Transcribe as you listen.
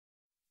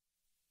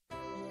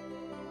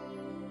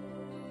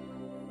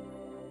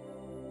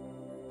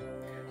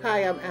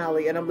Hi, I'm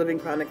Allie, and I'm Living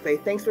Chronic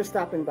Faith. Thanks for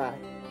stopping by.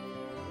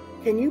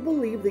 Can you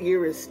believe the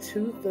year is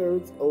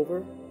 2/3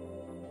 over?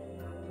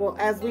 Well,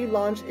 as we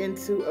launch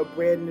into a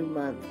brand new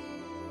month,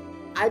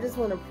 I just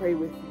want to pray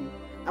with you.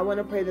 I want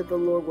to pray that the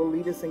Lord will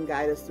lead us and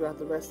guide us throughout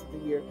the rest of the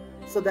year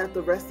so that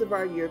the rest of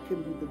our year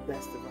can be the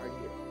best of our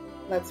year.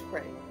 Let's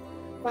pray.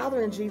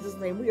 Father, in Jesus'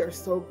 name, we are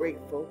so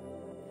grateful.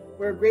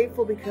 We're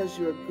grateful because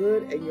you're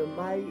good and you're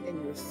mighty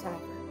and you're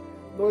sovereign.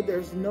 Lord,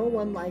 there's no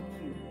one like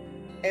you.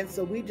 And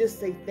so we just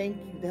say thank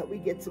you that we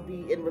get to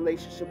be in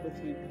relationship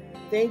with you.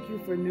 Thank you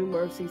for new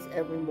mercies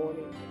every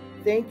morning.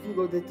 Thank you,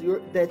 Lord,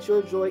 that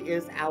your joy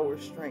is our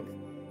strength.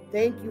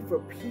 Thank you for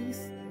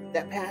peace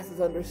that passes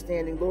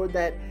understanding, Lord,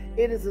 that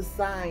it is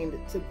assigned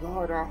to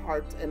guard our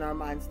hearts and our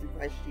minds through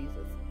Christ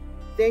Jesus.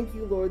 Thank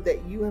you, Lord,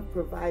 that you have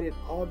provided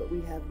all that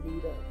we have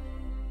need of.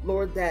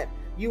 Lord, that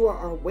you are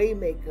our way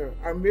maker,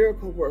 our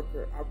miracle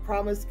worker, our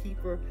promise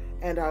keeper,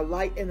 and our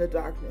light in the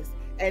darkness.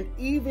 And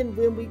even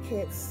when we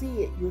can't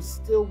see it, you're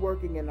still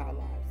working in our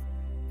lives.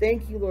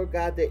 Thank you, Lord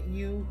God, that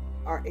you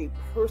are a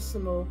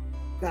personal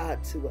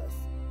God to us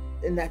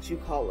and that you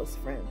call us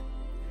friend.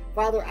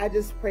 Father, I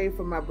just pray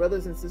for my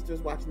brothers and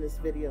sisters watching this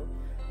video,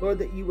 Lord,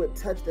 that you would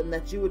touch them,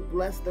 that you would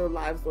bless their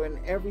lives, Lord, in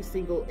every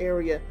single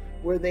area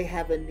where they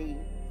have a need.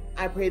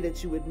 I pray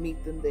that you would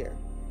meet them there.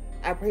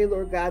 I pray,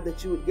 Lord God,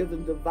 that you would give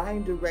them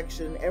divine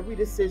direction in every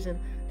decision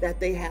that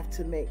they have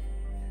to make.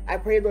 I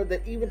pray, Lord,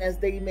 that even as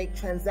they make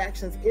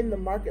transactions in the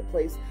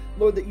marketplace,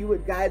 Lord, that you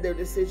would guide their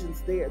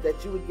decisions there,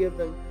 that you would give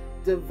them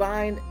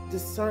divine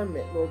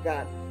discernment, Lord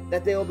God,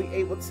 that they will be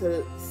able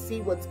to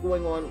see what's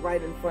going on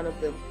right in front of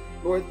them,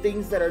 Lord,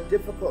 things that are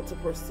difficult to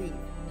perceive.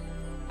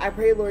 I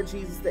pray, Lord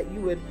Jesus, that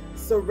you would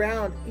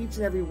surround each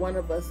and every one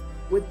of us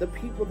with the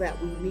people that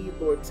we need,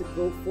 Lord, to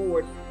go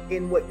forward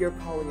in what you're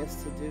calling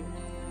us to do.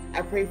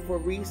 I pray for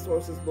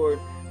resources, Lord,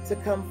 to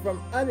come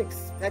from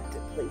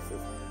unexpected places.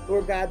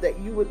 Lord God, that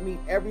you would meet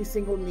every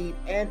single need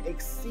and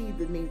exceed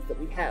the needs that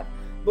we have.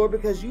 Lord,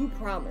 because you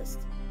promised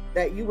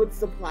that you would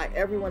supply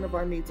every one of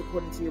our needs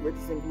according to your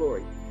riches and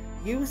glory.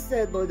 You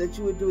said, Lord, that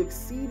you would do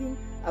exceeding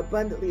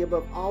abundantly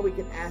above all we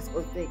can ask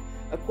or think,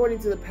 according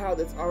to the power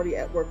that's already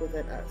at work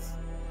within us.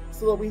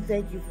 So, Lord, we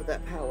thank you for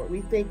that power.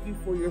 We thank you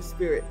for your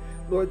spirit,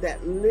 Lord,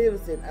 that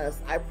lives in us.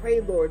 I pray,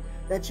 Lord,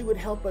 that you would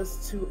help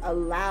us to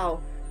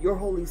allow your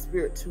Holy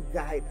Spirit to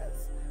guide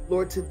us,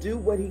 Lord, to do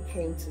what he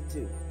came to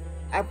do.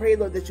 I pray,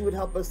 Lord, that you would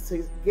help us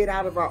to get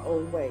out of our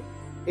own way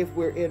if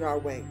we're in our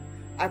way.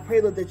 I pray,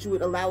 Lord, that you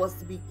would allow us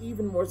to be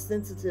even more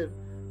sensitive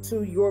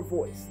to your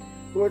voice,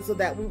 Lord, so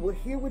that we will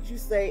hear what you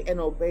say and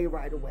obey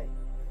right away.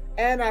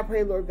 And I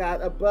pray, Lord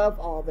God, above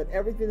all, that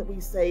everything that we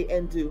say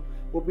and do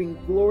will bring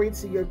glory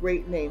to your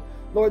great name.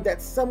 Lord,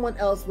 that someone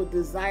else would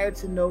desire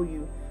to know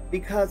you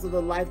because of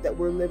the life that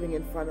we're living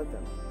in front of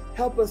them.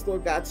 Help us,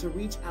 Lord God, to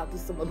reach out to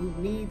someone who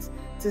needs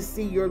to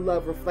see your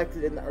love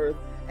reflected in the earth,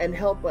 and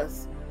help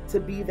us to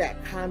be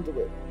that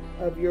conduit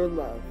of your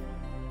love.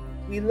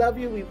 We love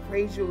you, we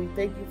praise you, we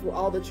thank you for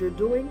all that you're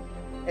doing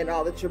and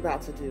all that you're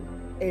about to do.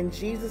 In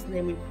Jesus'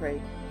 name we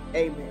pray,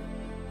 amen.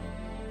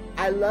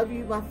 I love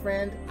you, my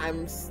friend.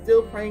 I'm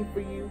still praying for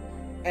you,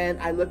 and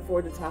I look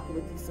forward to talking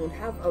with you soon.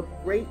 Have a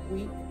great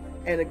week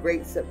and a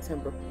great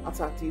September. I'll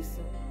talk to you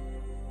soon.